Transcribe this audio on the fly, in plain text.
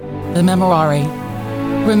the Memorare.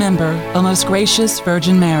 Remember, O most gracious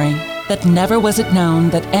Virgin Mary, that never was it known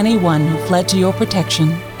that anyone who fled to your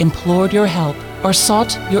protection, implored your help, or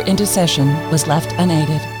sought your intercession was left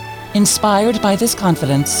unaided. Inspired by this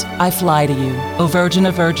confidence, I fly to you, O Virgin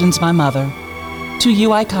of Virgins, my Mother. To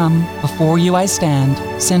you I come, before you I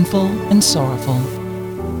stand, sinful and sorrowful.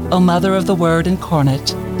 O Mother of the Word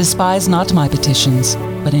incarnate, despise not my petitions,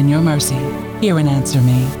 but in your mercy, hear and answer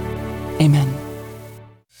me. Amen.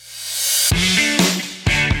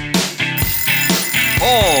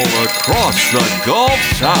 All across the Gulf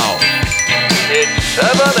South, it's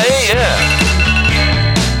 7 a.m.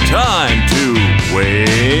 Time to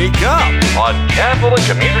wake up on Catholic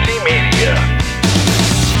Community Media.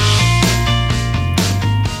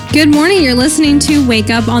 Good morning. You're listening to Wake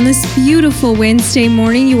Up on this beautiful Wednesday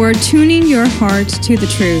morning. You are tuning your heart to the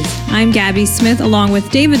truth. I'm Gabby Smith along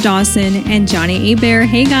with David Dawson and Johnny Hebert.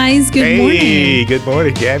 Hey guys, good morning. Hey, good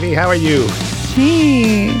morning, Gabby. How are you?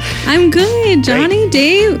 Hey, I'm good. Johnny,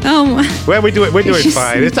 Dave. Oh, well, we're doing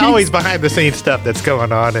fine. It's always behind the scenes stuff that's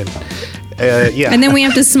going on, and yeah. And then we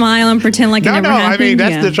have to smile and pretend like it never happened. I mean,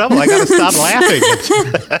 that's the trouble. I got to stop laughing.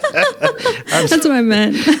 That's what I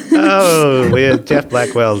meant. Oh, Jeff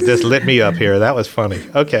Blackwell just lit me up here. That was funny.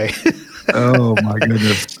 Okay. Oh, my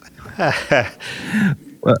goodness.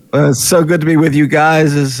 Well, it's so good to be with you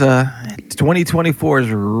guys as 2024 is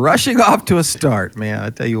rushing off to a start, man. I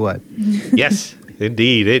tell you what. Yes,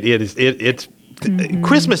 indeed. It's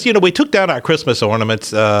Christmas. You know, we took down our Christmas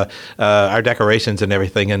ornaments, our decorations and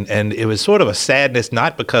everything, and it was sort of a sadness,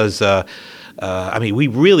 not because I mean, we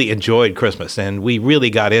really enjoyed Christmas and we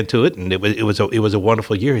really got into it, and it was a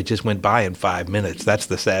wonderful year. It just went by in 5 minutes. That's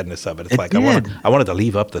the sadness of it. It's like I wanted to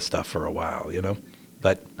leave up the stuff for a while, you know.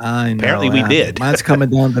 But apparently we did. Mine's coming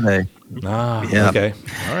down today. Okay.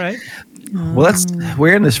 All right. Well,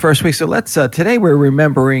 we're in this first week, so today we're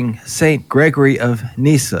remembering Saint Gregory of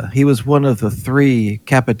Nyssa. He was one of the 3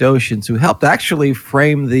 Cappadocians who helped actually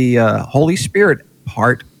frame the Holy Spirit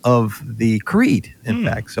part of the Creed, in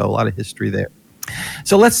fact, so a lot of history there.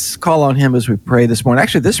 So let's call on him as we pray this morning.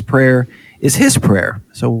 Actually, this prayer is his prayer,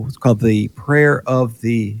 so it's called the prayer of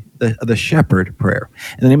the shepherd prayer.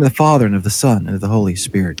 In the name of the Father, and of the Son, and of the Holy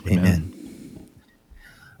Spirit. Amen.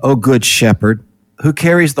 O good shepherd, who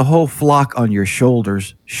carries the whole flock on your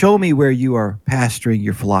shoulders, show me where you are pasturing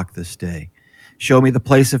your flock this day. Show me the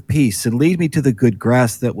place of peace, and lead me to the good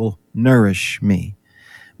grass that will nourish me.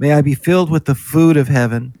 May I be filled with the food of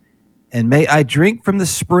heaven, and may I drink from the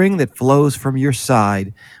spring that flows from your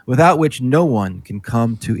side, without which no one can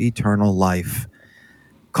come to eternal life.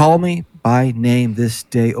 Call me by name this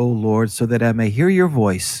day, O Lord, so that I may hear your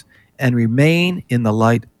voice and remain in the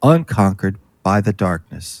light unconquered by the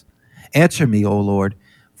darkness. Answer me, O Lord,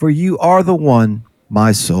 for you are the one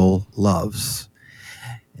my soul loves.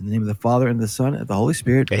 In the name of the Father, and the Son, and the Holy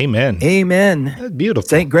Spirit. Amen. Amen. That's beautiful.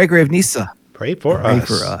 Saint Gregory of Nyssa. Pray for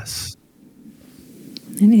us.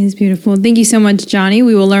 It is beautiful. Thank you so much, Johnny.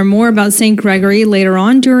 We will learn more about St. Gregory later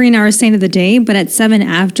on during our Saint of the Day, but at 7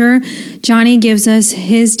 after, Johnny gives us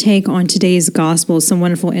his take on today's gospel, some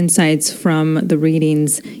wonderful insights from the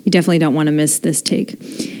readings. You definitely don't want to miss this take.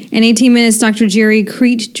 In 18 minutes, Dr. Gerry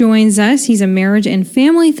Crete joins us. He's a marriage and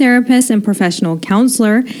family therapist and professional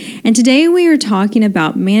counselor. And today we are talking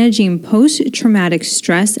about managing post-traumatic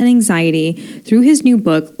stress and anxiety through his new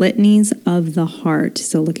book, Litanies of the Heart.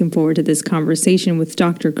 So looking forward to this conversation with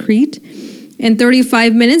Dr. Crete. In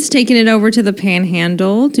 35 minutes, taking it over to the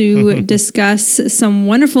Panhandle to discuss some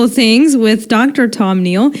wonderful things with Dr. Tom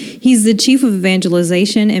Neal. He's the Chief of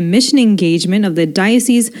Evangelization and Mission Engagement of the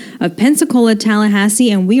Diocese of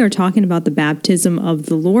Pensacola-Tallahassee, and we are talking about the baptism of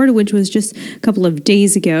the Lord, which was just a couple of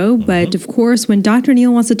days ago. But of course, when Dr.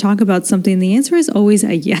 Neal wants to talk about something, the answer is always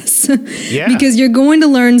a yes. Yeah. Because you're going to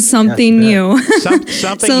learn something new.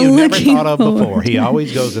 Something so you never thought of before. He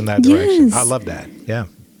always goes in that direction. Yes. I love that. Yeah.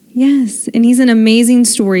 Yes, and he's an amazing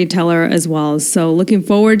storyteller as well. So looking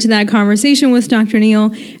forward to that conversation with Dr. Neal.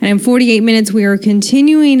 And in 48 minutes, we are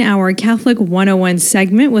continuing our Catholic 101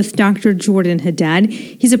 segment with Dr. Jordan Haddad.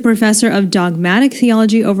 He's a professor of Dogmatic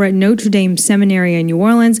Theology over at Notre Dame Seminary in New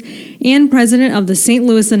Orleans and president of the St.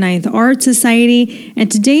 Louis IX Art Society.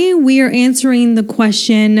 And today we are answering the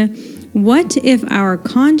question, what if our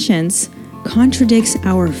conscience contradicts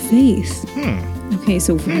our faith? Okay,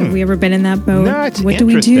 so have we ever been in that boat? No, what do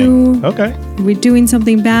we do? Okay. Are we doing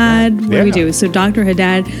something bad? What do we do? So Dr.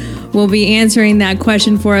 Haddad will be answering that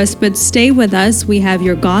question for us, but stay with us. We have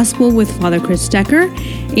your gospel with Father Chris Decker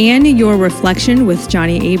and your reflection with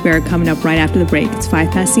Johnny Hebert coming up right after the break. It's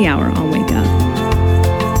 5 past the hour on Wake Up.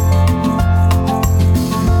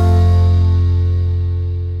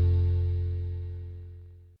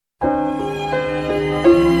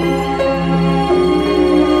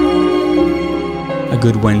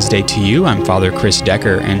 good Wednesday to you. I'm Father Chris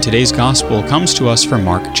Decker, and today's Gospel comes to us from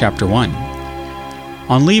Mark chapter 1.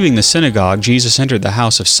 On leaving the synagogue, Jesus entered the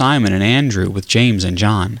house of Simon and Andrew with James and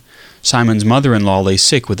John. Simon's mother-in-law lay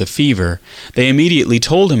sick with a fever. They immediately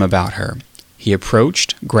told him about her. He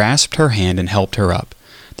approached, grasped her hand, and helped her up.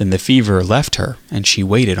 Then the fever left her, and she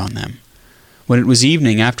waited on them. When it was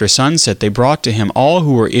evening after sunset, they brought to him all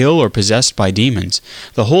who were ill or possessed by demons.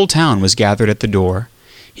 The whole town was gathered at the door.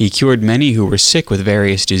 He cured many who were sick with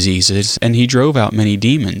various diseases, and he drove out many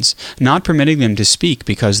demons, not permitting them to speak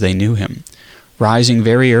because they knew him. Rising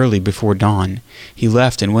very early before dawn, he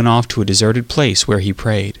left and went off to a deserted place where he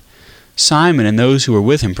prayed. Simon and those who were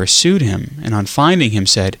with him pursued him, and on finding him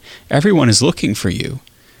said, "Everyone is looking for you."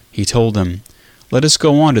 He told them, "Let us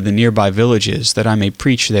go on to the nearby villages, that I may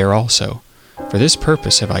preach there also. For this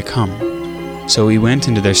purpose have I come." So he went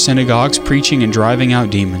into their synagogues, preaching and driving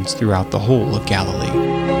out demons throughout the whole of Galilee.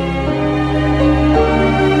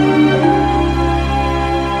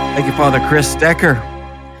 Thank you, Father Chris Decker.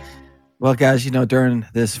 Well, guys, during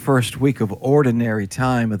this first week of ordinary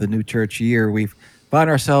time of the new church year, we've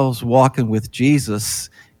found ourselves walking with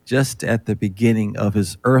Jesus just at the beginning of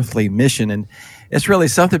his earthly mission. And it's really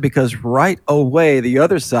something because right away, the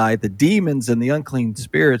other side, the demons and the unclean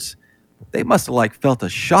spirits, they must have felt a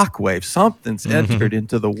shockwave. Something's entered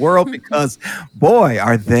into the world because, boy,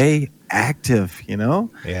 are they active,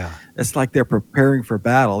 Yeah. It's like they're preparing for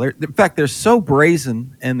battle. In fact, they're so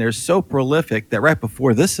brazen and they're so prolific that right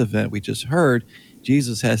before this event we just heard,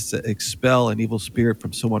 Jesus has to expel an evil spirit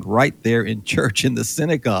from someone right there in church in the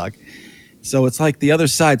synagogue. So it's like the other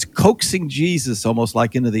side's coaxing Jesus almost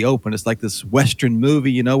like into the open. It's like this Western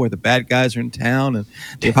movie, where the bad guys are in town and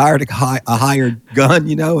they've hired a hired gun,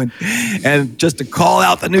 and just to call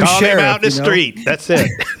out the new Call sheriff. him out in the street. That's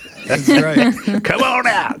it. That's right. Come on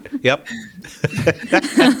out. Yep.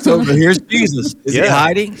 So here's Jesus. Is he Yeah.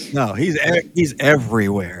 hiding? No, he's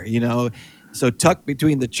everywhere, So tucked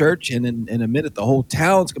between the church and in a minute the whole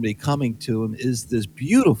town's going to be coming to him is this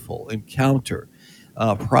beautiful encounter,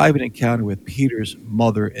 private encounter with Peter's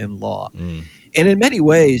mother-in-law. And in many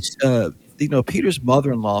ways, Peter's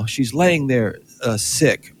mother-in-law, she's laying there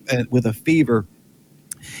sick and with a fever.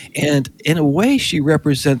 And in a way, she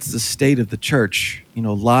represents the state of the church,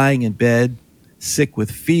 lying in bed, sick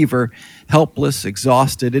with fever, helpless,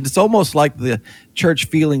 exhausted. And it's almost like the church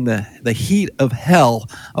feeling the heat of hell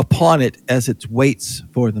upon it as it waits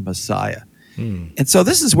for the Messiah. And so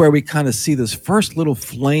this is where we kind of see this first little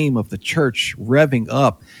flame of the church revving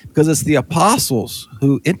up, because it's the apostles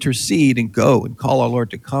who intercede and go and call our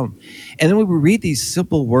Lord to come. And then when we read these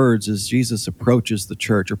simple words as Jesus approaches the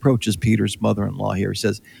church, approaches Peter's mother-in-law here, he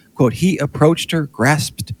says, quote, "He approached her,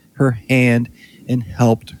 grasped her hand, and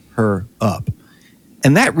helped her up."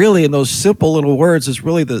 And that really, in those simple little words, is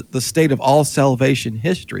really the state of all salvation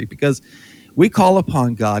history, because we call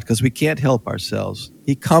upon God because we can't help ourselves.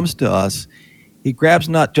 He comes to us. He grabs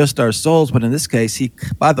not just our souls, but in this case,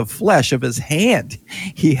 by the flesh of his hand,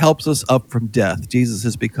 he helps us up from death. Jesus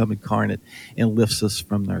has become incarnate and lifts us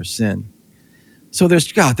from our sin. So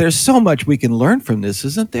there's so much we can learn from this,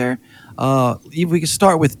 isn't there? We can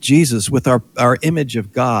start with Jesus, with our image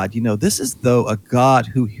of God. This is, though, a God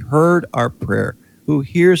who heard our prayer, who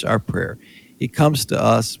hears our prayer. He comes to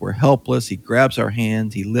us. We're helpless. He grabs our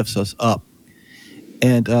hands. He lifts us up.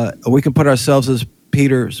 And we can put ourselves as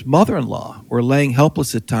Peter's mother-in-law. We're laying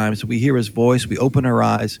helpless at times. We hear his voice. We open our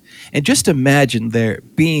eyes. And just imagine there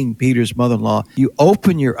being Peter's mother-in-law. You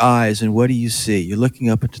open your eyes, and what do you see? You're looking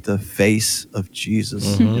up into the face of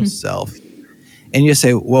Jesus himself. And you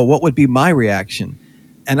say, well, what would be my reaction?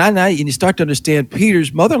 And you start to understand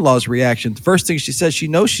Peter's mother-in-law's reaction. The first thing she says, she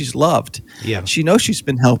knows she's loved. Yeah. She knows she's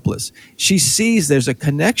been helpless. She sees there's a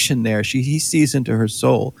connection there. He sees into her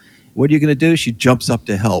soul. What are you going to do? She jumps up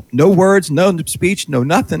to help. No words, no speech, no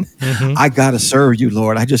nothing. I got to serve you,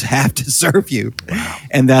 Lord. I just have to serve you. Wow.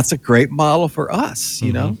 And that's a great model for us,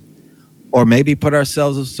 Or maybe put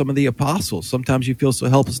ourselves as some of the apostles. Sometimes you feel so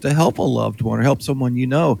helpless to help a loved one or help someone you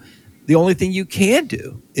know. The only thing you can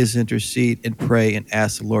do is intercede and pray and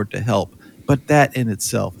ask the Lord to help. But that in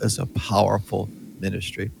itself is a powerful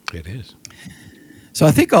ministry. It is. So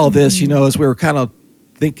I think all this, as we were kind of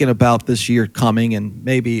thinking about this year coming and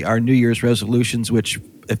maybe our New Year's resolutions, which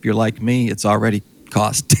if you're like me, it's already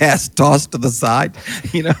tossed to the side,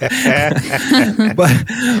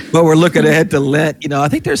 but we're looking ahead to Lent. I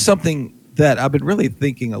think there's something that I've been really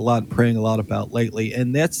thinking a lot, praying a lot about lately,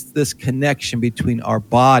 and that's this connection between our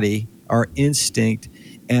body, our instinct,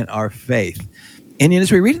 and our faith. And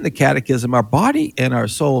as we read in the Catechism, our body and our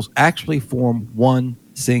souls actually form one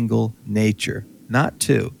single nature, not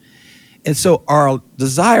two. And so our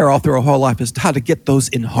desire all through our whole life is how to get those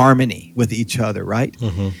in harmony with each other, right?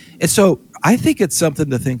 And so I think it's something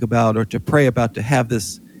to think about or to pray about, to have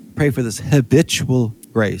this, pray for this habitual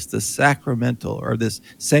grace, this sacramental or this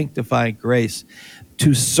sanctifying grace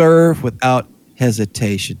to serve without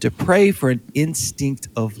hesitation, to pray for an instinct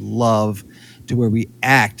of love to where we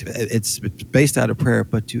act. It's based out of prayer,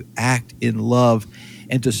 but to act in love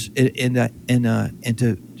and to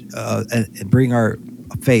bring our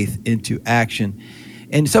faith into action.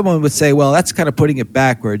 And someone would say, well, that's kind of putting it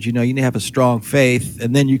backwards. You need to have a strong faith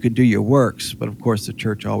and then you can do your works. But of course, the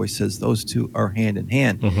church always says those two are hand in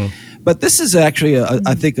hand. But this is actually,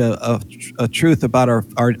 I think, a truth about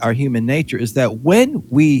our human nature, is that when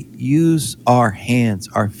we use our hands,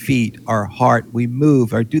 our feet, our heart, we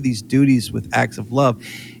move or do these duties with acts of love,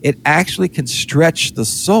 it actually can stretch the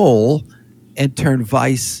soul and turn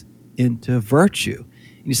vice into virtue.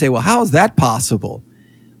 And you say, well, how is that possible?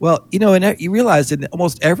 Well, and you realize in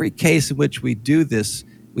almost every case in which we do this,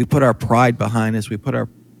 we put our pride behind us, we put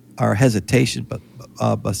our hesitation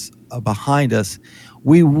behind us.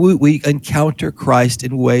 We encounter Christ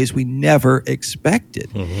in ways we never expected.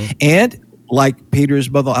 And like Peter's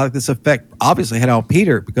mother, this effect obviously had on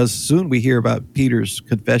Peter, because soon we hear about Peter's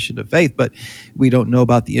confession of faith, but we don't know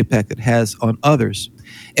about the impact it has on others.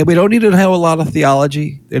 And we don't need to have a lot of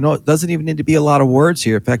theology. It doesn't even need to be a lot of words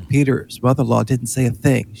here. In fact, Peter's mother-in-law didn't say a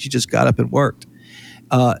thing. She just got up and worked.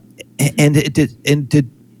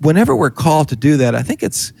 Whenever we're called to do that, I think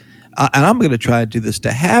it's, and I'm going to try to do this,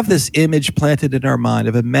 to have this image planted in our mind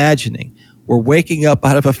of imagining we're waking up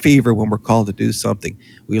out of a fever when we're called to do something.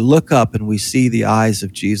 We look up and we see the eyes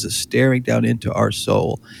of Jesus staring down into our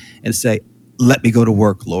soul and say, let me go to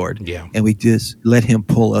work, Lord. Yeah. And we just let him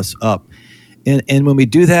pull us up. And when we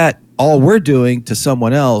do that, all we're doing to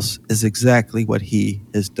someone else is exactly what he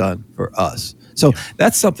has done for us. So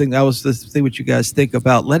that's something, that was the thing what you guys think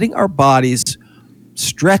about, letting our bodies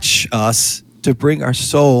stretch us to bring our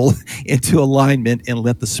soul into alignment and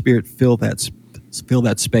let the Spirit fill that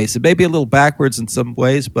space. It may be a little backwards in some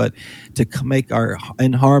ways, but to make our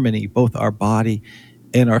in harmony, both our body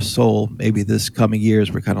and our soul, maybe this coming year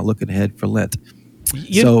as we're kind of looking ahead for Lent.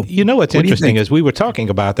 You know what's interesting is we were talking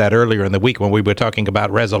about that earlier in the week when we were talking about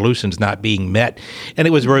resolutions not being met. And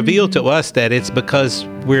it was revealed to us that it's because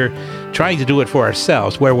we're trying to do it for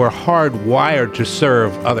ourselves, where we're hardwired to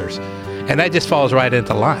serve others. And that just falls right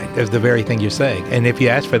into line. There's the very thing you're saying. And if you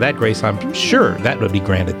ask for that grace, I'm sure that would be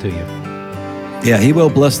granted to you. Yeah, he will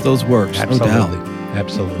bless those works. Absolutely. No doubt.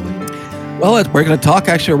 Absolutely. Well, we're going to talk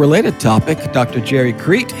actually a related topic. Dr. Gerry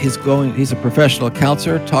Crete, he's a professional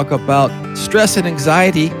counselor, talk about stress and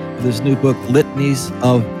anxiety with his new book, Litanies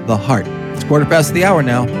of the Heart. It's 1:15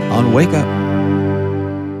 now on Wake Up.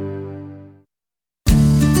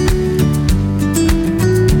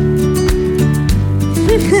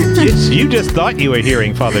 You just thought you were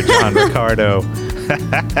hearing Father John Ricardo.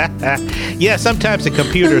 Yeah, sometimes the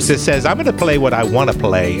computer just says, I'm going to play what I want to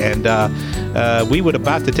play. And we were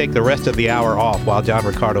about to take the rest of the hour off while John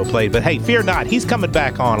Ricardo played. But hey, fear not. He's coming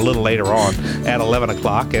back on a little later on at 11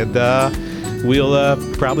 o'clock. And we'll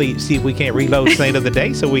probably see if we can't reload Saint of the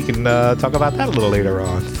Day so we can talk about that a little later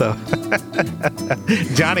on. So,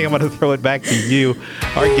 Johnny, I'm going to throw it back to you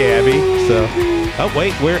or Gabby. So, oh,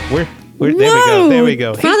 wait, we're there we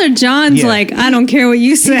go. Father John's like, I don't care what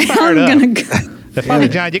you say. I'm going to go. Father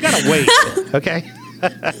John, you got to wait, okay?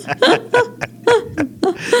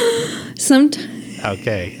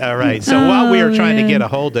 Okay, all right. So while we were trying to get a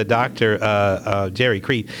hold of Dr. Gerry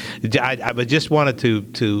Crete, I just wanted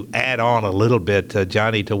to add on a little bit,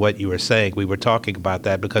 Johnny, to what you were saying. We were talking about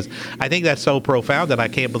that because I think that's so profound, and I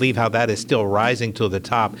can't believe how that is still rising to the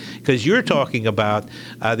top, because you're talking about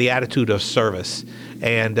the attitude of service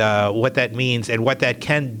and what that means and what that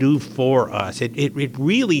can do for us. It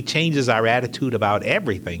really changes our attitude about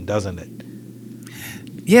everything, doesn't it?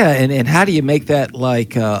 Yeah, and how do you make that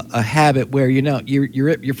like a habit where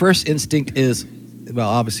your first instinct is, well,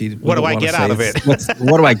 obviously, what do I get out of it?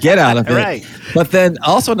 What do I get out of it? Right. But then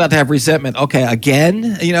also not to have resentment. Okay,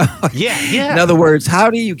 again, Yeah. In other words, how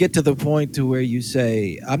do you get to the point to where you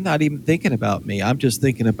say, I'm not even thinking about me. I'm just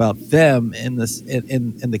thinking about them. And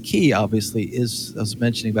the key, obviously, is, I was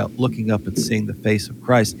mentioning about looking up and seeing the face of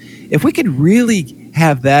Christ. If we could really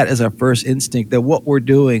have that as our first instinct, that what we're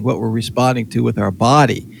doing, what we're responding to with our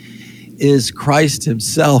body is Christ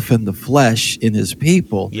himself in the flesh, in his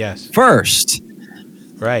people. Yes. First.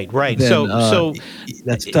 Right. Then, so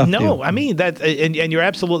that's tough. No, too. I mean that, and you're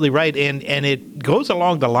absolutely right, and it goes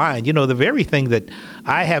along the line. The very thing that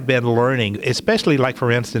I have been learning, especially like,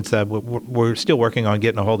 for instance, we're still working on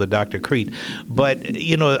getting a hold of Dr. Crete, but,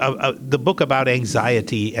 the book about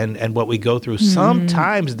anxiety and what we go through,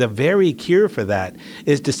 sometimes the very cure for that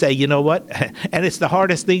is to say, you know what? And it's the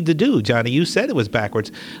hardest thing to do, Johnny. You said it was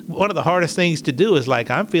backwards. One of the hardest things to do is like,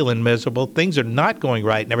 I'm feeling miserable. Things are not going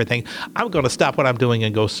right and everything. I'm going to stop what I'm doing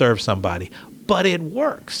and go serve somebody. But it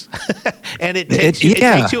works. And it takes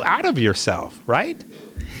you out of yourself, right?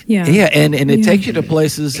 Yeah. Yeah, and it takes you to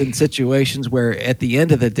places and situations where at the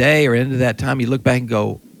end of the day or end of that time, you look back and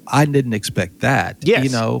go, I didn't expect that.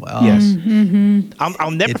 Yes. Yes.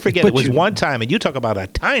 I'll never forget. It was one time, and you talk about a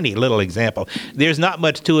tiny little example. There's not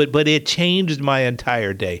much to it, but it changed my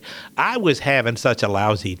entire day. I was having such a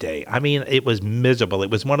lousy day. I mean, it was miserable. It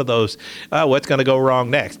was one of those, what's going to go wrong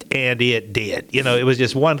next? And it did. It was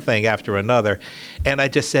just one thing after another. And I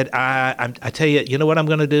just said, I tell you, you know what I'm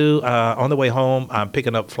going to do? On the way home, I'm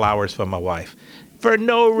picking up flowers for my wife. For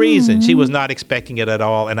no reason. She was not expecting it at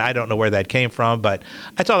all, and I don't know where that came from, but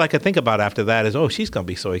that's all I could think about after that is, she's going to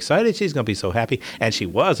be so excited. She's going to be so happy. And she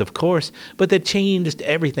was, of course, but that changed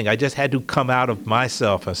everything. I just had to come out of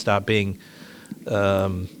myself and stop being,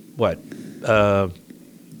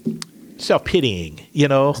 self-pitying,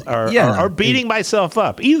 or beating myself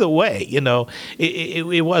up. Either way,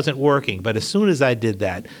 it wasn't working. But as soon as I did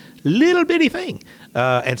that little bitty thing,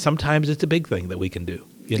 and sometimes it's a big thing that we can do.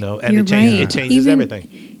 And it changes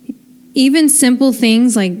everything. Even simple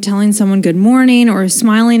things like telling someone good morning or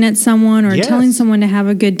smiling at someone or telling someone to have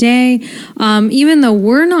a good day. Even though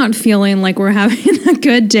we're not feeling like we're having a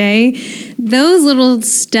good day, those little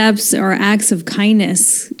steps or acts of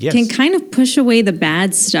kindness can kind of push away the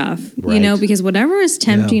bad stuff, because whatever is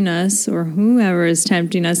tempting us or whoever is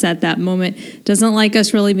tempting us at that moment doesn't like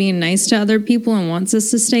us really being nice to other people and wants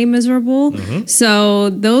us to stay miserable. So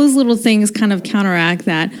those little things kind of counteract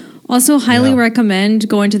that. Also, highly recommend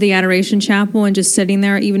going to the Adoration Chapel and just sitting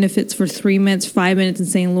there, even if it's for 3 minutes, 5 minutes, and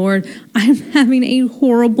saying, Lord, I'm having a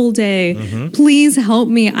horrible day. Please help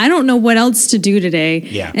me. I don't know what else to do today.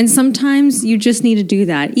 Yeah. And sometimes you just need to do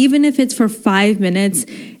that, even if it's for 5 minutes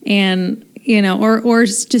and, or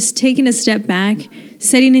just taking a step back,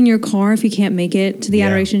 sitting in your car if you can't make it to the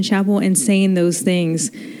Adoration Chapel and saying those things.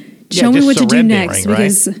 Show me what to do next. Right?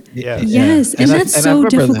 Because, and that's so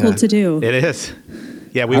difficult to do. It is.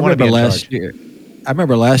 Yeah, we want to be in charge. I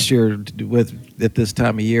remember last year at this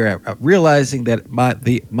time of year, realizing that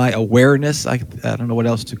my awareness, I don't know what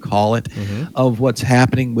else to call it, of what's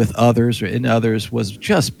happening with others or in others was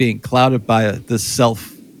just being clouded by this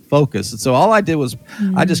self-focus. And so all I did was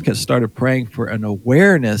I just started praying for an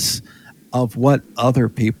awareness of what other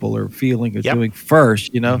people are feeling or doing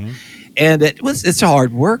first, And it's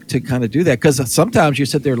hard work to kind of do that because sometimes you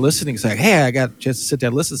sit there listening, saying, "Hey, I got just to sit there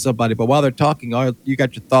and listen to somebody," but while they're talking, you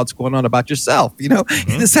got your thoughts going on about yourself.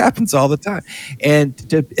 This happens all the time, and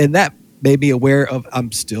that made me aware of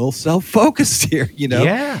I'm still self-focused here.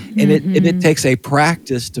 And it takes a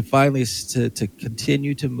practice to finally to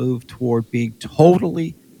continue to move toward being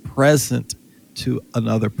totally present to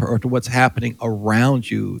another or to what's happening around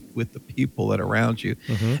you with the people that are around you.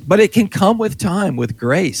 But it can come with time, with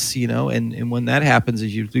grace, and when that happens,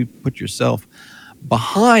 as you do put yourself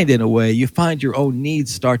behind in a way, you find your own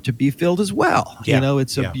needs start to be filled as well.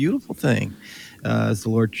 It's a beautiful thing as the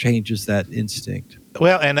Lord changes that instinct.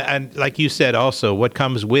 Well, and like you said also, what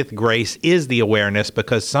comes with grace is the awareness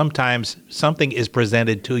because sometimes something is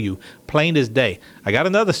presented to you, plain as day. I got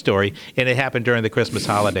another story, and it happened during the Christmas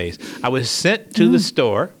holidays. I was sent to the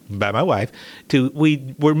store by my wife.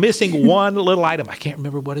 We were missing one little item. I can't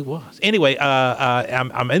remember what it was. Anyway,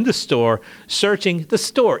 I'm in the store searching. The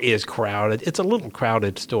store is crowded. It's a little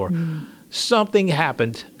crowded store. Something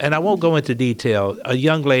happened, and I won't go into detail, a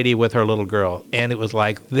young lady with her little girl, and it was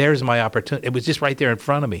like, there's my opportunity. It was just right there in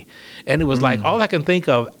front of me. And it was like, all I can think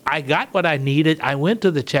of, I got what I needed. I went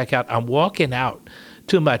to the checkout. I'm walking out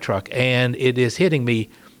to my truck, and it is hitting me.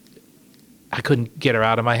 I couldn't get her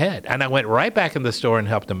out of my head. And I went right back in the store and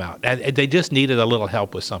helped them out. And they just needed a little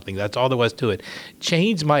help with something. That's all there was to it.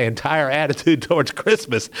 Changed my entire attitude towards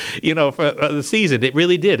Christmas, for the season. It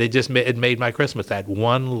really did. It made my Christmas that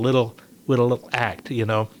one little act,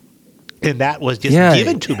 and that was just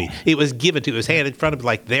given to me. It was given to me. It was handed in front of me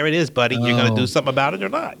like, there it is, buddy. You're going to do something about it or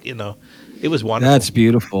not, It was wonderful. That's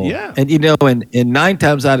beautiful. Yeah. And, and 9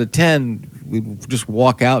 times out of 10, we just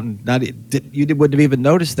walk out and you wouldn't have even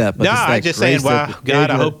noticed that. But no, I'm just saying, wow, God,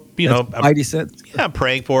 I hope, mighty sense. Yeah, I'm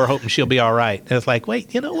praying for her, hoping she'll be all right. And it's like,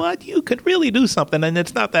 wait, you know what? You could really do something, and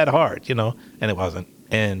it's not that hard, and it wasn't.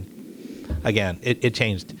 And again, it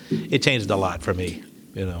changed a lot for me.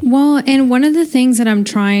 Well, and one of the things that I'm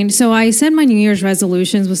trying, so I said my New Year's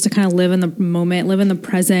resolutions was to kind of live in the moment, live in the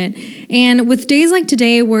present. And with days like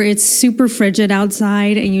today where it's super frigid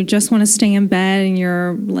outside and you just want to stay in bed and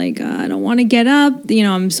you're like, I don't want to get up,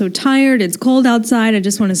 I'm so tired, it's cold outside, I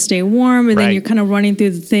just want to stay warm. And then you're kind of running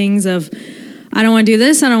through the things of, I don't want to do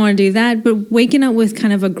this, I don't want to do that. But waking up with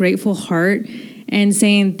kind of a grateful heart and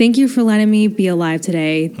saying, thank you for letting me be alive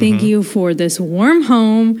today. Thank you for this warm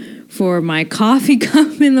home, for my coffee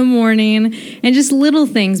cup in the morning, and just little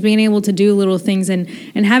things, being able to do little things and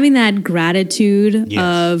having that gratitude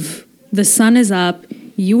of the sun is up,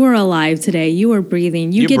 you are alive today, you are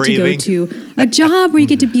breathing, you get to go to a job where you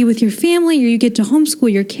get to be with your family, or you get to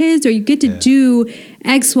homeschool your kids, or you get to do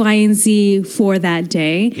X, Y, and Z for that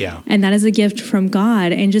day. Yeah. And that is a gift from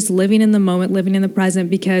God, and just living in the moment, living in the present,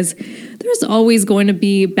 because there's always going to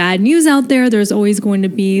be bad news out there. There's always going to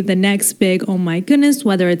be the next big, oh my goodness,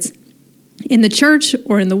 whether it's in the church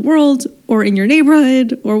or in the world or in your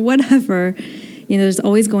neighborhood or whatever. There's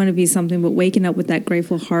always going to be something, but waking up with that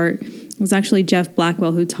grateful heart. It was actually Jeff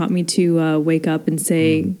Blackwell who taught me to wake up and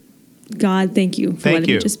say, God, thank you for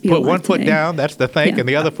letting me just be alive. Put one foot down, that's the thank, and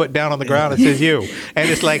the other foot down on the ground, it says you. And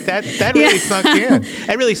it's like that really sunk in.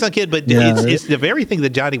 That really sunk in, but it's the very thing that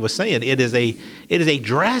Johnny was saying. It is a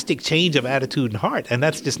drastic change of attitude and heart, and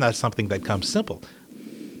that's just not something that comes simple.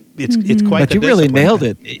 It's quite the discipline. But you really nailed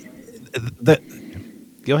it.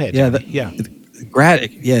 Go ahead.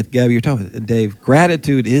 Gabby, you're talking, Dave.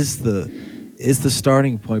 Gratitude is the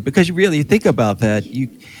starting point, because you think about that.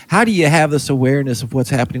 How do you have this awareness of what's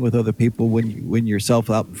happening with other people when you're self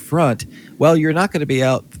out in front? Well, you're not going to be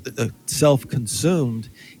out self-consumed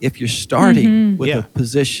if you're starting with a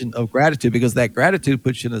position of gratitude, because that gratitude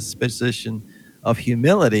puts you in a position of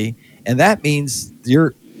humility, and that means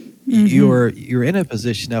you're in a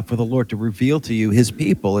position now for the Lord to reveal to you His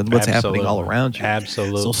people and what's happening all around you.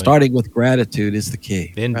 Absolutely. So starting with gratitude is the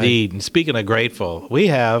key. Indeed. Right? And speaking of grateful, we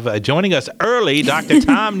have joining us early Dr.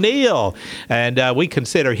 Tom Neal, and we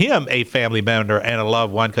consider him a family member and a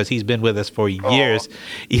loved one because he's been with us for years.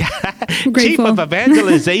 Chief of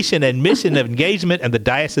Evangelization and Mission Engagement in the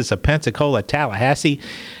Diocese of Pensacola-Tallahassee.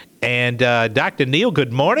 And Dr. Neal,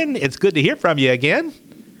 good morning. It's good to hear from you again.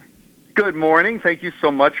 Good morning. Thank you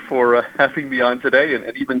so much for having me on today,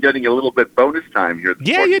 and even getting a little bit bonus time here.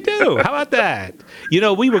 Yeah, you do. How about that?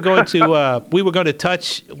 We were going to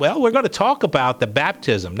talk about the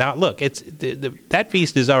baptism. Now, look, that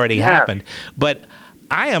feast has already happened, but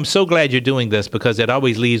I am so glad you're doing this, because it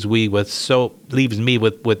always leaves me with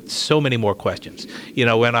so many more questions.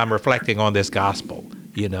 When I'm reflecting on this gospel,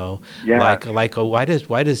 like why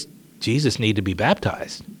does Jesus need to be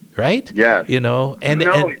baptized? Right? Yeah. And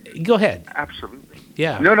go ahead. Absolutely.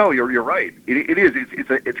 Yeah. No, you're right. It is.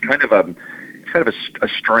 It's kind of a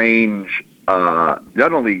strange,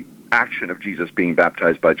 not only action of Jesus being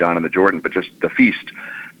baptized by John in the Jordan, but just the feast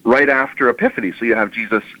right after Epiphany. So you have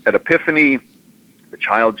Jesus at Epiphany, the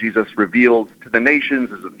child Jesus revealed to the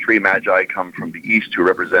nations as the three magi come from the east who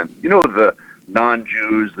represent, the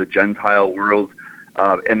non-Jews, the Gentile world.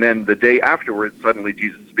 And then the day afterwards, suddenly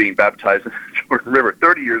Jesus is being baptized in the Jordan River.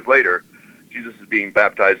 30 years later, Jesus is being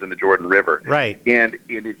baptized in the Jordan River. Right. And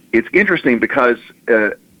it's interesting because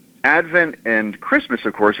Advent and Christmas,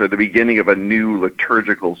 of course, are the beginning of a new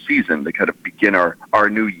liturgical season. They kind of begin our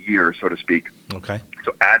new year, so to speak. Okay.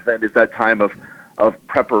 So Advent is that time of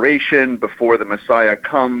preparation before the Messiah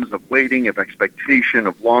comes, of waiting, of expectation,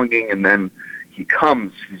 of longing, and then he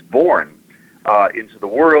comes, he's born into the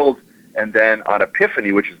world. And then on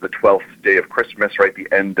Epiphany, which is the 12th day of Christmas, right, the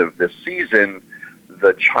end of this season,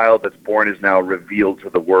 the child that's born is now revealed to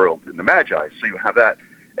the world in the Magi. So you have that.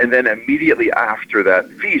 And then immediately after that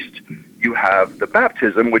feast, you have the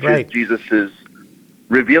baptism, which is Jesus'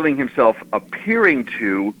 revealing himself, appearing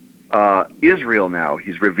to Israel now.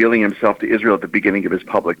 He's revealing himself to Israel at the beginning of his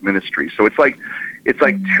public ministry. So it's like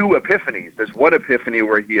two epiphanies. There's one epiphany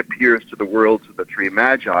where he appears to the world, to the three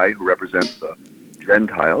Magi, who represents the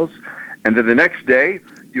Gentiles. And then the next day,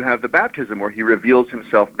 you have the baptism where he reveals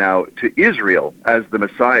himself now to Israel as the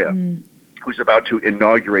Messiah, who's about to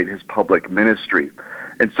inaugurate his public ministry.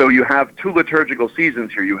 And so you have two liturgical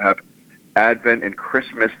seasons here. You have Advent and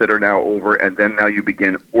Christmas that are now over, and then now you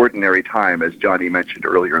begin ordinary time, as Johnny mentioned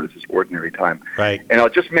earlier. This is ordinary time. Right. And I'll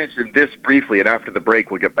just mention this briefly, and after the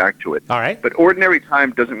break, we'll get back to it. All right. But ordinary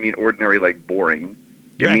time doesn't mean ordinary like boring.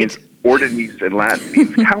 It means ordines in Latin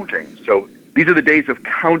means counting. So these are the days of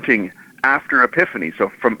counting after Epiphany.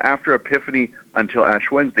 So from after Epiphany until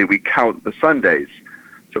Ash Wednesday, we count the Sundays.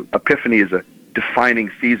 So Epiphany is a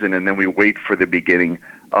defining season, and then we wait for the beginning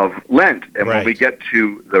of Lent. And when we get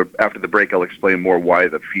to after the break, I'll explain more why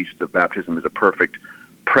the Feast of Baptism is a perfect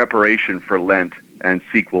preparation for Lent and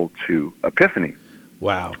sequel to Epiphany.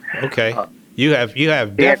 Wow. Okay. You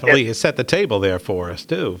have definitely set the table there for us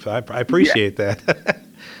too. I appreciate that.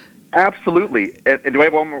 Absolutely. And do I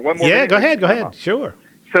have one more? Yeah, minute? go ahead. Sure.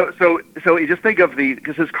 So you just think of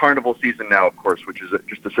because it's carnival season now, of course, which is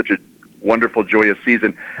such a wonderful, joyous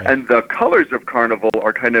season. Right. And the colors of carnival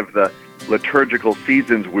are kind of the liturgical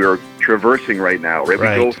seasons we're traversing right now. Right?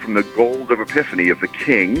 Right. We go from the gold of Epiphany of the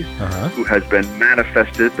King, who has been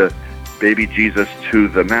manifested, the baby Jesus, to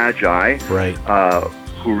the Magi, Right.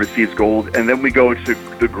 Who receives gold, and then we go to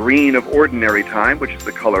the green of ordinary time, which is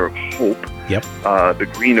the color of hope. Yep. The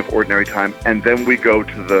green of ordinary time, and then we go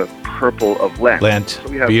to the purple of Lent. Lent. So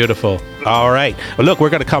we have, Beautiful. All right. Well, look,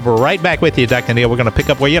 we're going to come right back with you, Dr. Neal. We're going to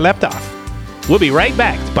pick up where you left off. We'll be right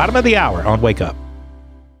back. It's bottom of the hour on Wake Up.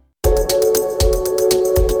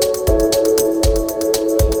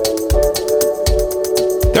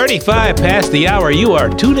 35 past the hour. You are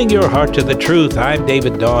tuning your heart to the truth. I'm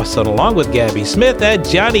David Dawson, along with Gabby Smith and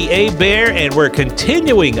Johnny A. Bear, and we're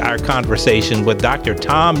continuing our conversation with Dr.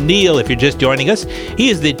 Tom Neal. If you're just joining us, he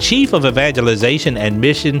is the Chief of Evangelization and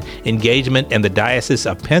Mission Engagement in the Diocese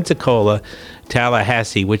of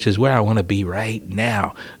Pensacola-Tallahassee, which is where I want to be right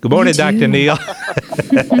now. Good morning, Dr. Neal.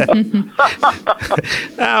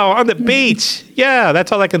 Oh, on the beach. Yeah,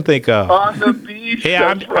 that's all I can think of. On the beach. Yeah,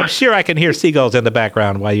 I'm sure I can hear seagulls in the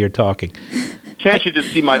background while you're talking. Can't you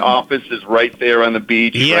just see my office is right there on the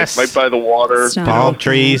beach? Yes. Right by the water. Stop. Palm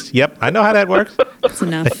trees. Yep, I know how that works. That's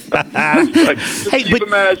enough. Just Hey, keep but-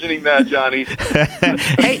 imagining that, Johnny.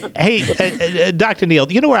 Hey, Dr.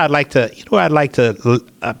 Neal, you know where I'd like to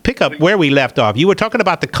pick up where we left off. You were talking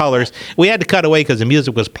about the colors. We had to cut away because the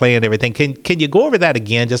music was playing and everything. Can you go over that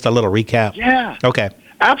again? Just a little recap. Yeah. Okay.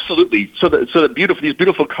 Absolutely. So these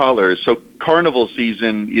beautiful colors. So carnival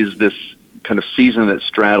season is this kind of season that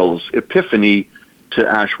straddles Epiphany to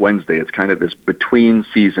Ash Wednesday. It's kind of this between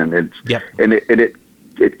season. Yep. And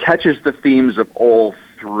it catches the themes of all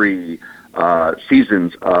three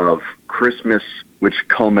seasons of Christmas, which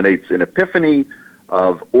culminates in Epiphany,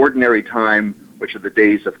 of ordinary time, which are the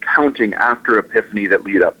days of counting after Epiphany that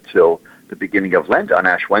lead up till the beginning of Lent on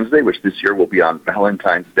Ash Wednesday, which this year will be on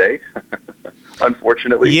Valentine's Day.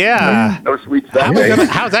 Unfortunately. Yeah. No sweets that day.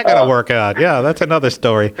 How's that going to work out? Yeah, that's another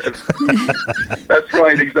story. That's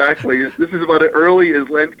right, exactly. This is about as early as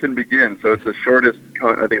Lent can begin, so it's the shortest.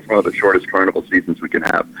 I think it's one of the shortest carnival seasons we can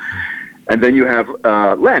have. And then you have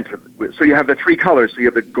Lent. So you have the three colors. So you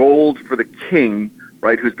have the gold for the King,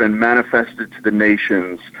 right, who's been manifested to the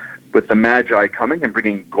nations, with the Magi coming and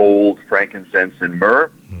bringing gold, frankincense, and myrrh.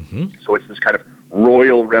 Mm-hmm. So it's this kind of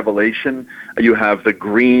royal revelation. You have the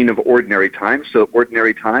green of ordinary time. So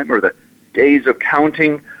ordinary time, or the days of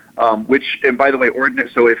counting, which, and by the way,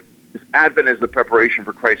 so if Advent is the preparation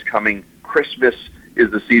for Christ's coming, Christmas is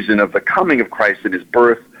the season of the coming of Christ and his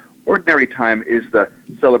birth. Ordinary time is the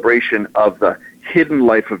celebration of the hidden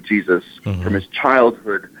life of Jesus from his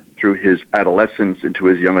childhood through his adolescence into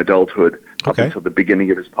his young adulthood, up until the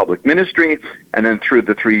beginning of his public ministry, and then through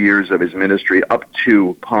the 3 years of his ministry up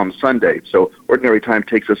to Palm Sunday. So ordinary time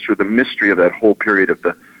takes us through the mystery of that whole period of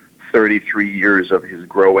the 33 years of his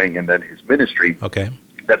growing and then his ministry. Okay.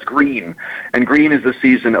 That's green. And green is the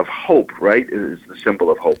season of hope, right? It is the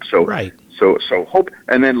symbol of hope. So, right. So hope.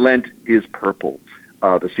 And then Lent is purple,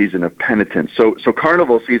 the season of penitence. So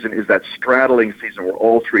carnival season is that straddling season where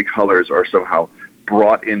all three colors are somehow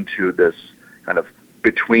brought into this kind of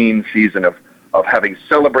between season of having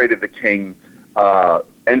celebrated the King,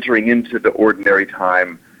 entering into the ordinary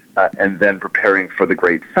time, and then preparing for the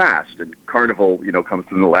great fast. And carnival, comes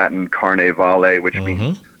from the Latin carne vale, which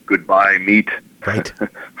means goodbye meat, right?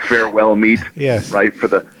 Farewell meat, yes, right, for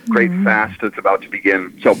the great fast that's about to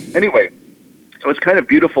begin. So anyway, it's kind of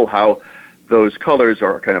beautiful how those colors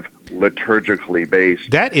are kind of liturgically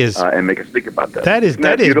based. That is, and make us think about that.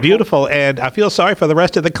 That is beautiful, and I feel sorry for the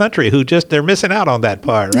rest of the country who they're missing out on that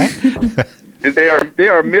part, right? They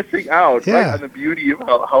are missing out, Yeah. right, on the beauty of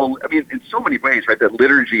how in so many ways, right, that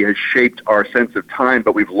liturgy has shaped our sense of time,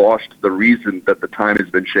 but we've lost the reason that the time has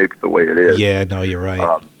been shaped the way it is. Yeah, no, you're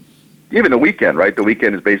right. Even the weekend, right? The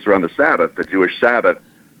weekend is based around the Sabbath, the Jewish Sabbath,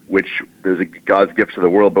 which is God's gift to the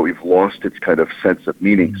world, but we've lost its kind of sense of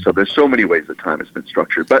meaning. So there's so many ways that time has been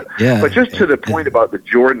structured. But just to the point about the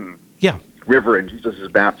Jordan River and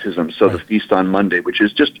Jesus' baptism, so the feast on Monday, which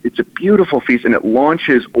is it's a beautiful feast, and it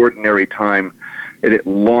launches ordinary time, and it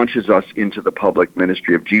launches us into the public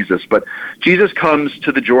ministry of Jesus. But Jesus comes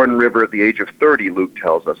to the Jordan River at the age of 30, Luke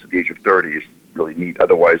tells us, at the age of 30. Is really neat.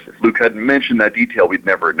 Otherwise, if Luke hadn't mentioned that detail, we'd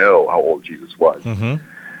never know how old Jesus was. Mm-hmm.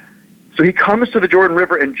 So he comes to the Jordan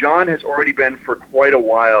River, and John has already been for quite a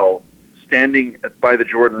while standing by the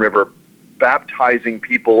Jordan River, baptizing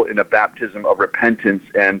people in a baptism of repentance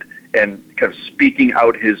and kind of speaking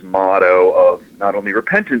out his motto of not only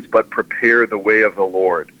repentance, but prepare the way of the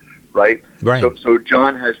Lord, right? Right. So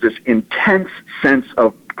John has this intense sense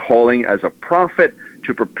of calling as a prophet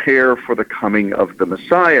to prepare for the coming of the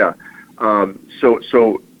Messiah.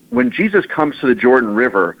 So when Jesus comes to the Jordan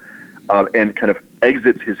River and kind of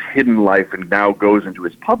exits his hidden life and now goes into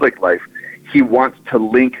his public life, he wants to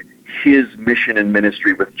link his mission and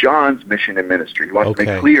ministry with John's mission and ministry. He wants to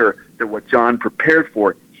make clear that what John prepared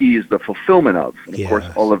for, he is the fulfillment of. And of course,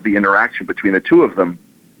 all of the interaction between the two of them,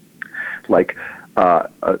 like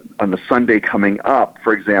on the Sunday coming up,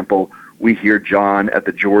 for example, we hear John at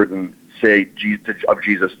the Jordan say of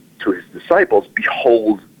Jesus to his disciples,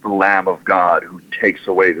 "Behold the Lamb of God who takes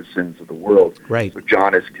away the sins of the world." Right. So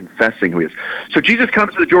John is confessing who he is. So Jesus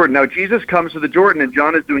comes to the Jordan. Now Jesus comes to the Jordan, and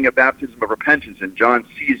John is doing a baptism of repentance, and John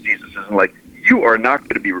sees Jesus and like, "You are not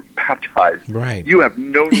going to be baptized. Right. You have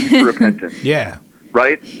no need for repentance." Yeah.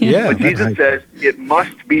 Right? Yeah. But Jesus says it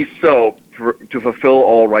must be so to fulfill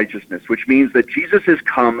all righteousness, which means that Jesus has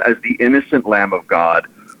come as the innocent Lamb of God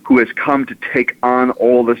who has come to take on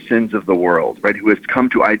all the sins of the world, right? Who has come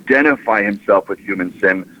to identify himself with human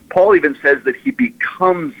sin. Paul even says that he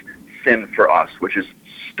becomes sin for us, which is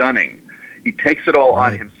stunning. He takes it all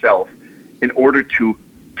on himself in order to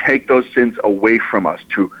take those sins away from us,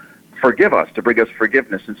 to forgive us, to bring us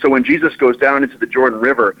forgiveness. And so when Jesus goes down into the Jordan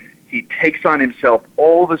River, he takes on himself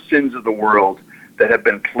all the sins of the world that have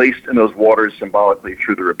been placed in those waters symbolically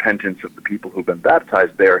through the repentance of the people who've been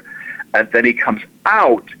baptized there. And then he comes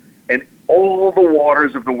out, and all the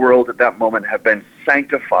waters of the world at that moment have been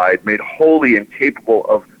sanctified, made holy and capable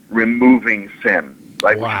of removing sin,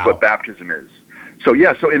 right? Which is what baptism is. So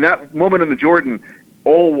in that moment in the Jordan,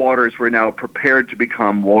 all waters were now prepared to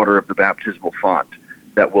become water of the baptismal font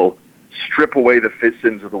that will strip away the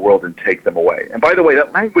sins of the world and take them away. And by the way,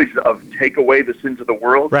 that language of take away the sins of the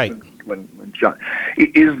world, when John,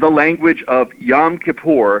 it is the language of Yom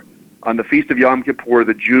Kippur. On the Feast of Yom Kippur,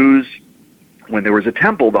 the Jews, when there was a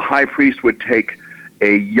temple, the high priest would take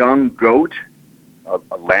a young goat,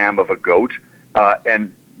 a lamb of a goat,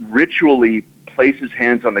 and ritually place his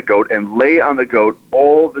hands on the goat and lay on the goat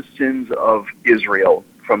all the sins of Israel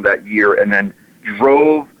from that year, and then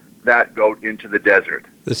drove that goat into the desert.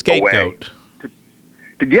 The scapegoat.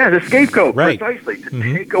 The scapegoat, precisely, to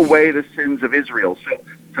take away the sins of Israel.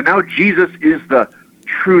 So now Jesus is the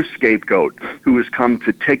true scapegoat who has come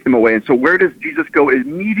to take them away. And so where does Jesus go?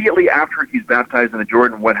 Immediately after he's baptized in the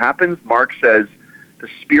Jordan, what happens? Mark says the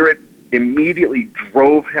Spirit immediately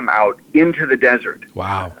drove him out into the desert.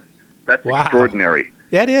 Wow. That's extraordinary.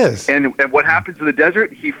 That is. And what happens in the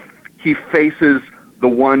desert? He faces the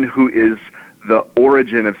one who is the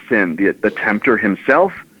origin of sin, the tempter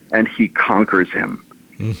himself, and he conquers him.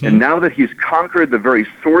 Mm-hmm. And now that he's conquered the very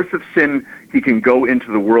source of sin, he can go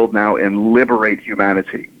into the world now and liberate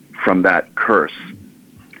humanity from that curse.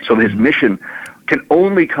 So his mission can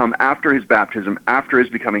only come after his baptism, after his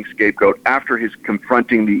becoming scapegoat, after his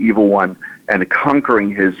confronting the evil one and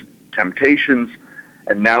conquering his temptations.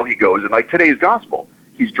 And now he goes, and like today's gospel,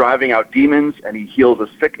 he's driving out demons and he heals a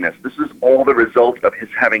sickness. This is all the result of his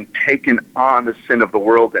having taken on the sin of the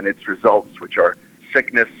world and its results, which are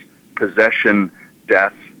sickness, possession,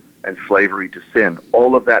 death, and slavery to sin.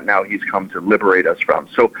 All of that now he's come to liberate us from.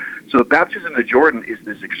 So the baptism in the Jordan is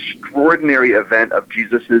this extraordinary event of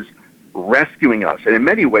Jesus's rescuing us. And in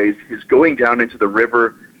many ways, his going down into the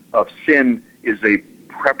river of sin is a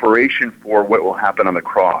preparation for what will happen on the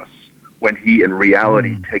cross, when he in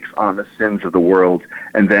reality takes on the sins of the world,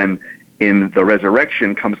 and then in the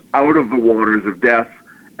resurrection comes out of the waters of death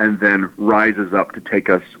and then rises up to take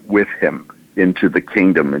us with him into the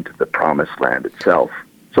kingdom, into the promised land itself.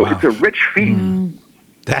 So it's a rich feast.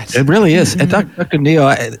 It really is. And Dr.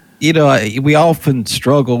 Neal, we often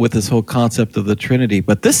struggle with this whole concept of the Trinity,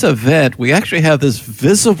 but this event, we actually have this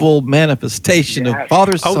visible manifestation of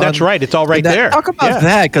Father, Son. Oh, that's right. It's all right there. Talk about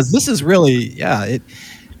that, because this is really,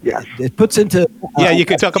 it puts into... you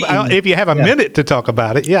could talk about, if you have a minute to talk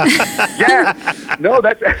about it, No,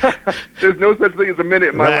 that's there's no such thing as a minute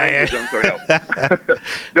in my language. I'm sorry.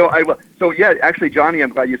 No, I will. So actually, Johnny, I'm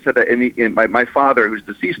glad you said that. In my father, who's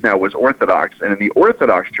deceased now, was Orthodox, and in the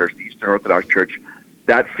Orthodox Church, the Eastern Orthodox Church,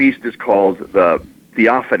 that feast is called the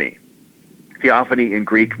Theophany. Theophany in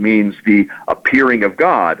Greek means the appearing of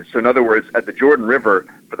God. So in other words, at the Jordan River,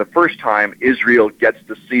 for the first time, Israel gets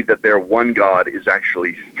to see that their one God is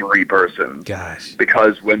actually three persons. Gosh.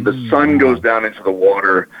 Because when the sun goes down into the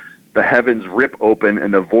water, the heavens rip open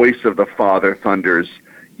and the voice of the Father thunders,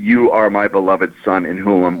 you are my beloved Son in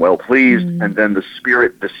whom I'm well pleased. And then the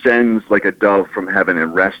Spirit descends like a dove from heaven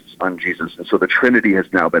and rests on Jesus. And so the Trinity has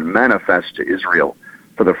now been manifest to Israel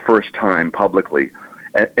for the first time publicly.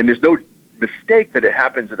 And there's no mistake that it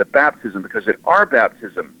happens at a baptism, because at our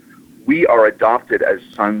baptism, we are adopted as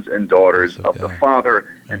sons and daughters of the Father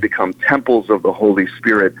and become temples of the Holy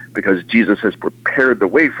Spirit, because Jesus has prepared the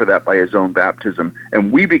way for that by his own baptism.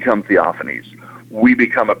 And we become theophanies. We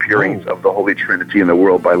become appearings of the Holy Trinity in the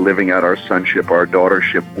world by living out our sonship, our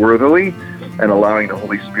daughtership worthily, and allowing the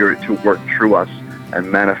Holy Spirit to work through us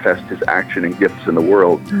and manifest his action and gifts in the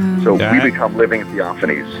world. So we become living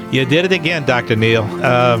theophanies. You did it again, Dr. Neal.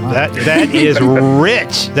 That is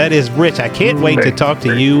rich. That is rich. I can't wait to talk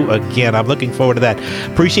to you again. I'm looking forward to that.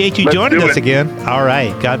 Appreciate you joining us again. All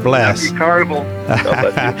right. God bless. Happy Carnival.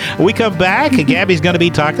 God bless you. We come back, and Gabby's going to be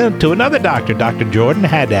talking to another doctor, Dr. Jordan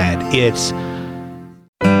Haddad. It's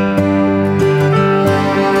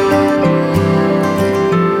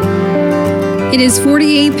It is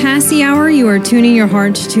 48 past the hour. You are tuning your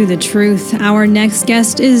heart to the truth. Our next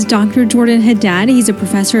guest is Dr. Jordan Haddad. He's a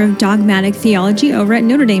professor of dogmatic theology over at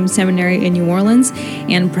Notre Dame Seminary in New Orleans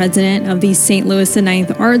and president of the St. Louis IX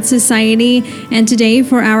Art Society. And today,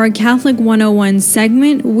 for our Catholic 101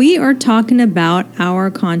 segment, we are talking about our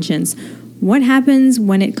conscience. What happens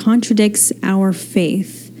when it contradicts our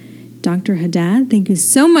faith? Dr. Haddad, thank you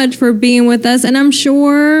so much for being with us. And I'm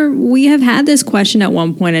sure we have had this question at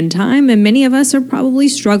one point in time, and many of us are probably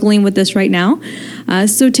struggling with this right now.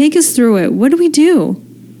 So take us through it. What do we do?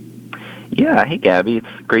 Yeah, hey, Gabby. It's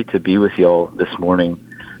great to be with you all this morning.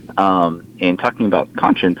 And talking about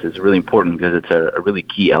conscience is really important because it's a really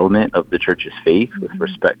key element of the Church's faith with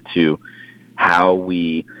respect to how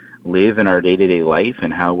we live in our day-to-day life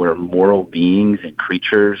and how we're moral beings and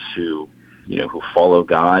creatures who follow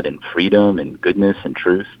God and freedom and goodness and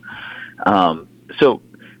truth. So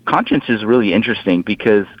conscience is really interesting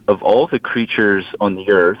because of all the creatures on the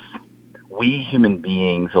earth, we human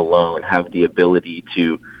beings alone have the ability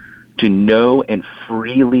to know and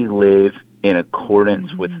freely live in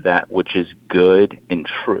accordance with that which is good and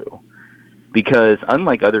true. Because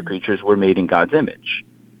unlike other creatures, we're made in God's image.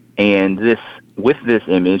 And with this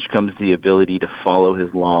image comes the ability to follow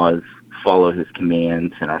his laws, follow his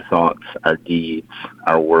commands in our thoughts, our deeds,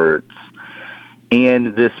 our words.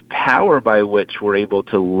 And this power by which we're able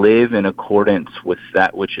to live in accordance with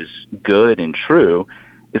that which is good and true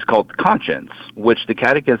is called conscience, which the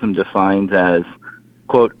Catechism defines as,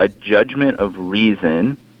 quote, a judgment of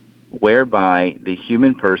reason whereby the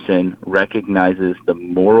human person recognizes the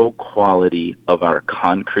moral quality of our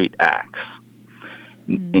concrete acts,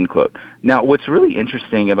 end quote. Now, what's really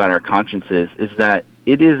interesting about our consciences is that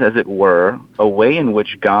it is, as it were, a way in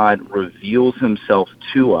which God reveals himself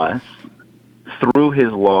to us through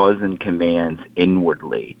his laws and commands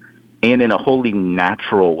inwardly and in a wholly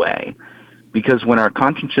natural way. Because when our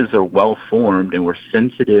consciences are well formed and we're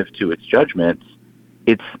sensitive to its judgments,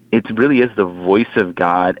 it really is the voice of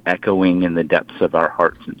God echoing in the depths of our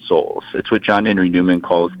hearts and souls. It's what John Henry Newman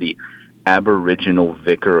calls the aboriginal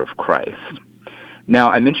vicar of Christ. Now,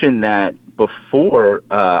 I mentioned before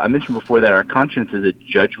that our conscience is a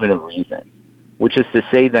judgment of reason, which is to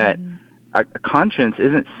say that our conscience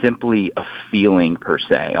isn't simply a feeling per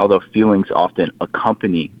se, although feelings often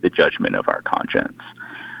accompany the judgment of our conscience.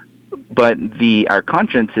 But our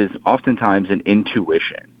conscience is oftentimes an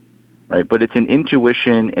intuition, right? But it's an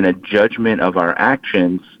intuition and a judgment of our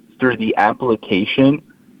actions through the application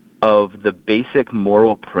of the basic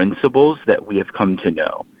moral principles that we have come to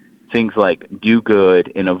know. Things like do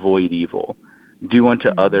good and avoid evil. Do unto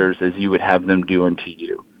others as you would have them do unto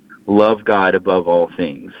you. Love God above all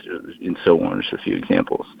things, and so on. Just a few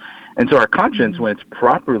examples. And so our conscience, when it's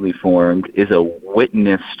properly formed, is a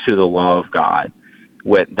witness to the law of God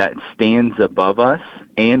that stands above us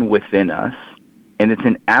and within us. And it's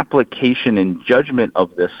an application and judgment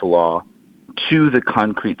of this law to the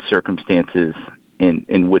concrete circumstances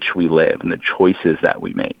in which we live and the choices that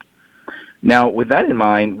we make. Now, with that in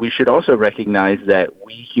mind, we should also recognize that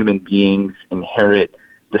we human beings inherit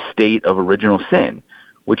the state of original sin,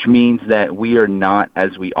 which means that we are not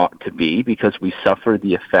as we ought to be because we suffer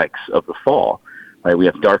the effects of the fall. Right? We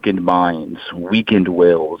have darkened minds, weakened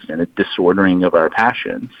wills, and a disordering of our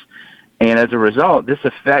passions. And as a result, this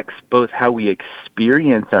affects both how we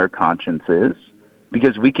experience our consciences,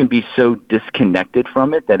 because we can be so disconnected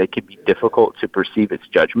from it that it can be difficult to perceive its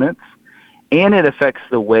judgments, and it affects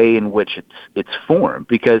the way in which it's formed,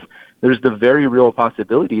 because there's the very real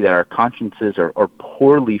possibility that our consciences are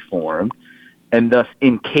poorly formed and thus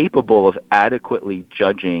incapable of adequately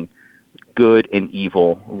judging good and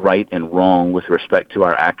evil, right and wrong with respect to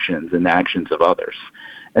our actions and the actions of others.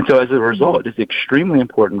 And so as a result, it's extremely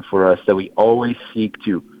important for us that we always seek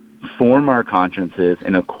to form our consciences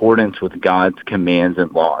in accordance with God's commands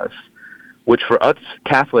and laws, which for us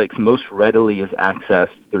Catholics most readily is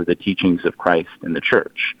accessed through the teachings of Christ and the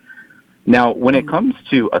Church. Now, when it comes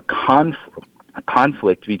to a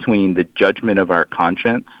conflict between the judgment of our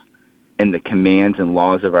conscience and the commands and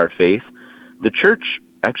laws of our faith, the Church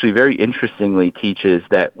actually very interestingly teaches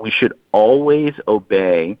that we should always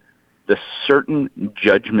obey the certain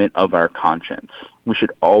judgment of our conscience. We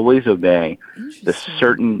should always obey the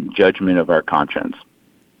certain judgment of our conscience.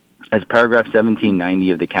 As paragraph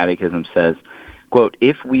 1790 of the Catechism says, quote,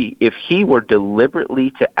 if he were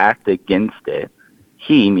deliberately to act against it,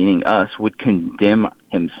 he, meaning us, would condemn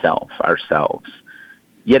himself, ourselves.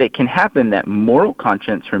 Yet it can happen that moral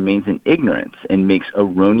conscience remains in ignorance and makes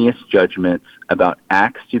erroneous judgments about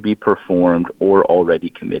acts to be performed or already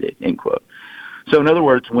committed, end quote. So in other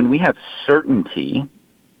words, when we have certainty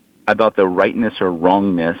about the rightness or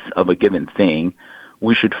wrongness of a given thing,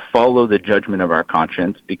 we should follow the judgment of our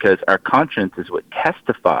conscience, because our conscience is what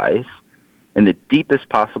testifies in the deepest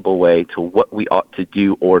possible way to what we ought to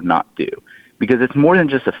do or not do. Because it's more than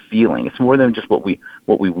just a feeling. It's more than just what we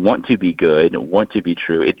want to be good and want to be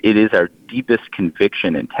true. It is our deepest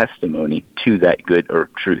conviction and testimony to that good or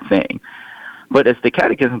true thing. But as the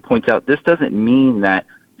Catechism points out, this doesn't mean that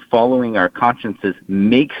following our consciences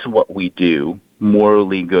makes what we do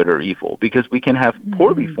morally good or evil, because we can have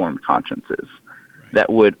poorly formed consciences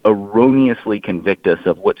that would erroneously convict us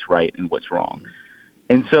of what's right and what's wrong.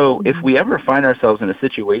 And so if we ever find ourselves in a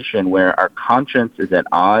situation where our conscience is at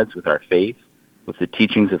odds with our faith, with the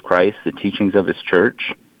teachings of Christ, the teachings of His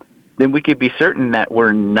Church, then we could be certain that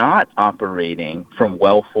we're not operating from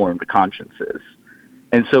well-formed consciences.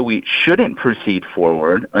 And so we shouldn't proceed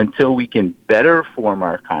forward until we can better form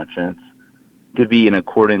our conscience to be in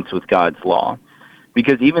accordance with God's law.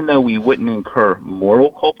 Because even though we wouldn't incur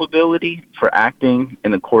moral culpability for acting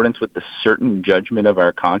in accordance with the certain judgment of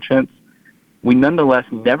our conscience, we nonetheless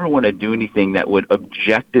never want to do anything that would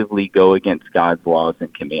objectively go against God's laws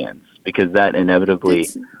and commands, because that inevitably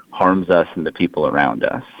harms us and the people around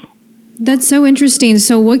us. That's so interesting.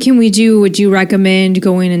 So what can we do? Would you recommend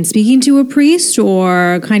going and speaking to a priest,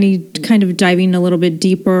 or kind of diving a little bit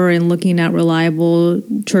deeper and looking at reliable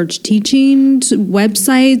church teachings,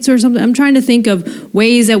 websites or something? I'm trying to think of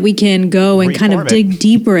ways that we can go and kind of dig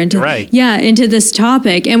deeper into into this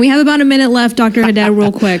topic. And we have about a minute left, Dr. Haddad,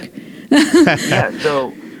 real quick.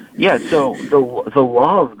 So the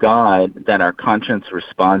law of God that our conscience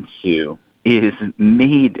responds to is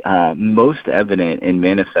made most evident and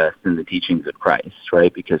manifest in the teachings of Christ,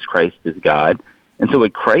 right? Because Christ is God. And so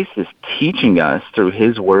what Christ is teaching us through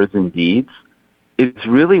His words and deeds is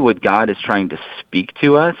really what God is trying to speak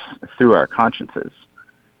to us through our consciences.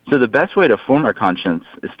 So the best way to form our conscience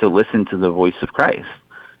is to listen to the voice of Christ,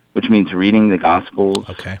 which means reading the Gospels,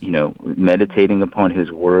 meditating upon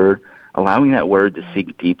His Word, allowing that Word to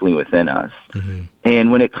sink deeply within us.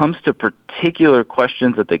 And when it comes to particular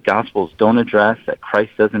questions that the Gospels don't address, that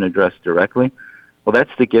Christ doesn't address directly, well,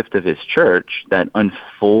 that's the gift of His Church that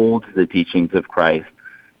unfolds the teachings of Christ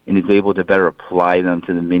and is able to better apply them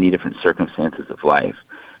to the many different circumstances of life.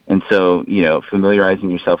 And so,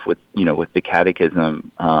 familiarizing yourself with the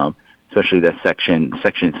Catechism, especially that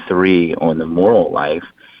section 3 on the moral life,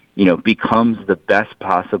 becomes the best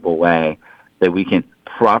possible way that we can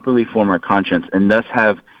properly form our conscience, and thus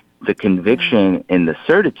have the conviction and the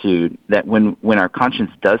certitude that when our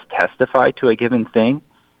conscience does testify to a given thing,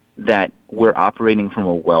 that we're operating from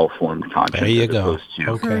a well-formed conscience. There you go.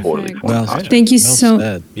 Poorly formed conscience. Thank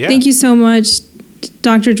you so much,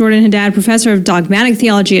 Dr. Jordan Haddad, Professor of Dogmatic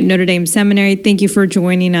Theology at Notre Dame Seminary. Thank you for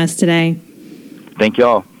joining us today. Thank you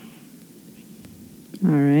all. All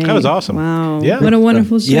right. That was awesome. Wow. Yeah. What a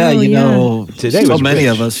wonderful show. Today so many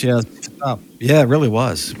of us, it really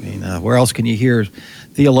was. I mean, where else can you hear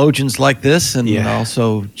theologians like this and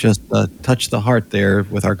also just touch the heart there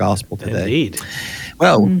with our gospel today? Indeed.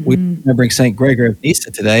 Well, we're remembering St. Gregory of Nyssa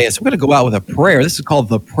today, and so we're going to go out with a prayer. This is called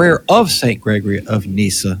the Prayer of St. Gregory of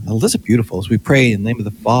Nyssa. Now, this is beautiful as we pray in the name of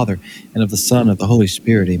the Father and of the Son and of the Holy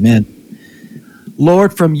Spirit. Amen.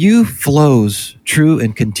 Lord, from you flows true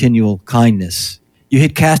and continual kindness. You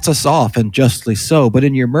had cast us off, and justly so, but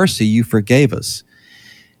in your mercy you forgave us.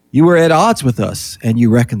 You were at odds with us, and you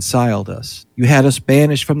reconciled us. You had us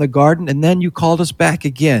banished from the garden, and then you called us back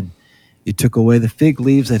again. You took away the fig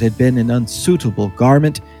leaves that had been an unsuitable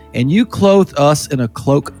garment, and you clothed us in a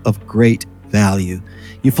cloak of great value.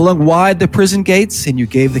 You flung wide the prison gates, and you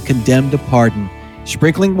gave the condemned a pardon,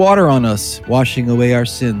 sprinkling water on us, washing away our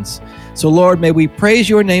sins. So, Lord, may we praise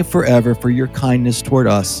your name forever for your kindness toward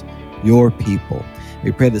us, your people.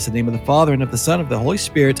 We pray this in the name of the Father, and of the Son, and of the Holy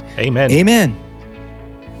Spirit. Amen. Amen.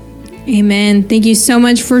 Amen. Thank you so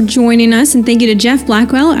much for joining us. And thank you to Jeff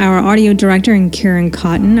Blackwell, our audio director, and Karen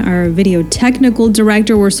Cotton, our video technical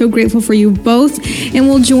director. We're so grateful for you both. And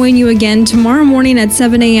we'll join you again tomorrow morning at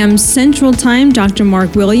 7 a.m. Central Time. Dr.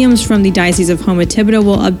 Mark Williams from the Diocese of Houma-Thibodeau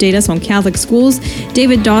will update us on Catholic schools.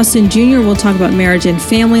 David Dawson Jr. will talk about marriage and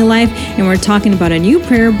family life. And we're talking about a new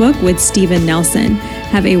prayer book with Stephen Nelson.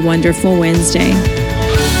 Have a wonderful Wednesday.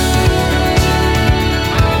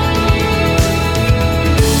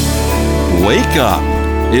 Wake Up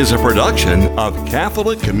is a production of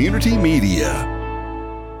Catholic Community Media.